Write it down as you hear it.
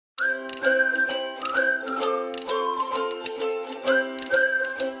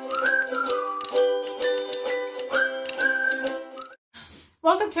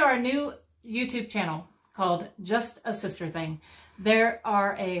Welcome to our new YouTube channel called Just a Sister Thing. There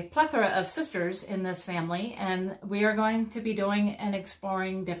are a plethora of sisters in this family, and we are going to be doing and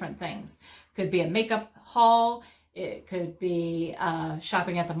exploring different things. Could be a makeup haul, it could be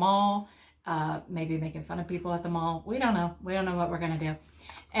shopping at the mall, maybe making fun of people at the mall. We don't know. We don't know what we're going to do.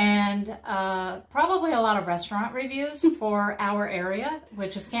 And probably a lot of restaurant reviews for our area,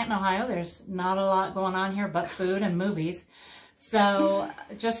 which is Canton, Ohio. There's not a lot going on here but food and movies. So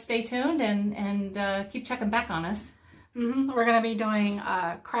just stay tuned and keep checking back on us. We're going to be doing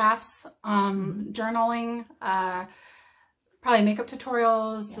crafts, journaling, probably makeup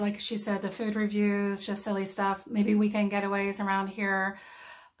tutorials, like she said, the food reviews, just silly stuff, maybe weekend getaways around here.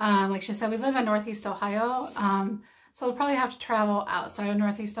 Like she said, we live in Northeast Ohio, so we'll probably have to travel outside of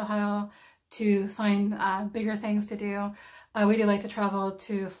Northeast Ohio to find bigger things to do. We do like to travel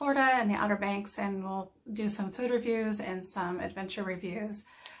to Florida and the Outer Banks, and we'll do some food reviews and some adventure reviews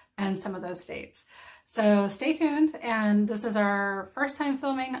and some of those states. So stay tuned, and this is our first time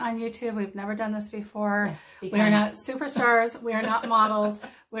filming on YouTube. We've never done this before. Yeah, we are not superstars. We are not models.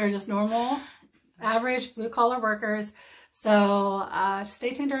 We're just normal, average, blue-collar workers. So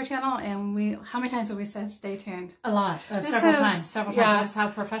stay tuned to our channel, and how many times have we said stay tuned? A lot. Several times. Yeah. That's how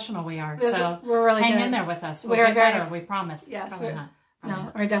professional we are. So we're really hang good. in there with us. We'll get better, we promise. Yes. Probably not.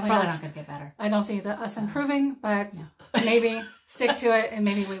 We're definitely not going to get better. I don't see us improving, but maybe stick to it, and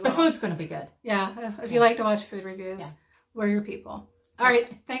maybe we will. The food's going to be good. Yeah. If you like to watch food reviews, we're your people. All right.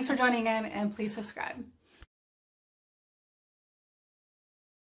 Thanks for joining in, and please subscribe.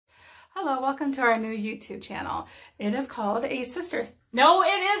 Hello, welcome to our new YouTube channel. It is called A Sister. No,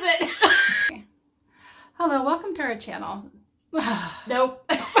 it isn't. Hello, welcome to our channel. Nope.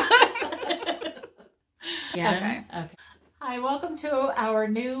 Okay. Hi, welcome to our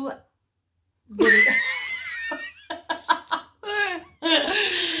new video.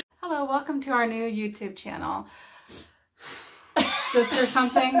 Hello, welcome to our new YouTube channel. Sister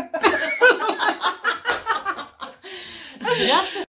something. Just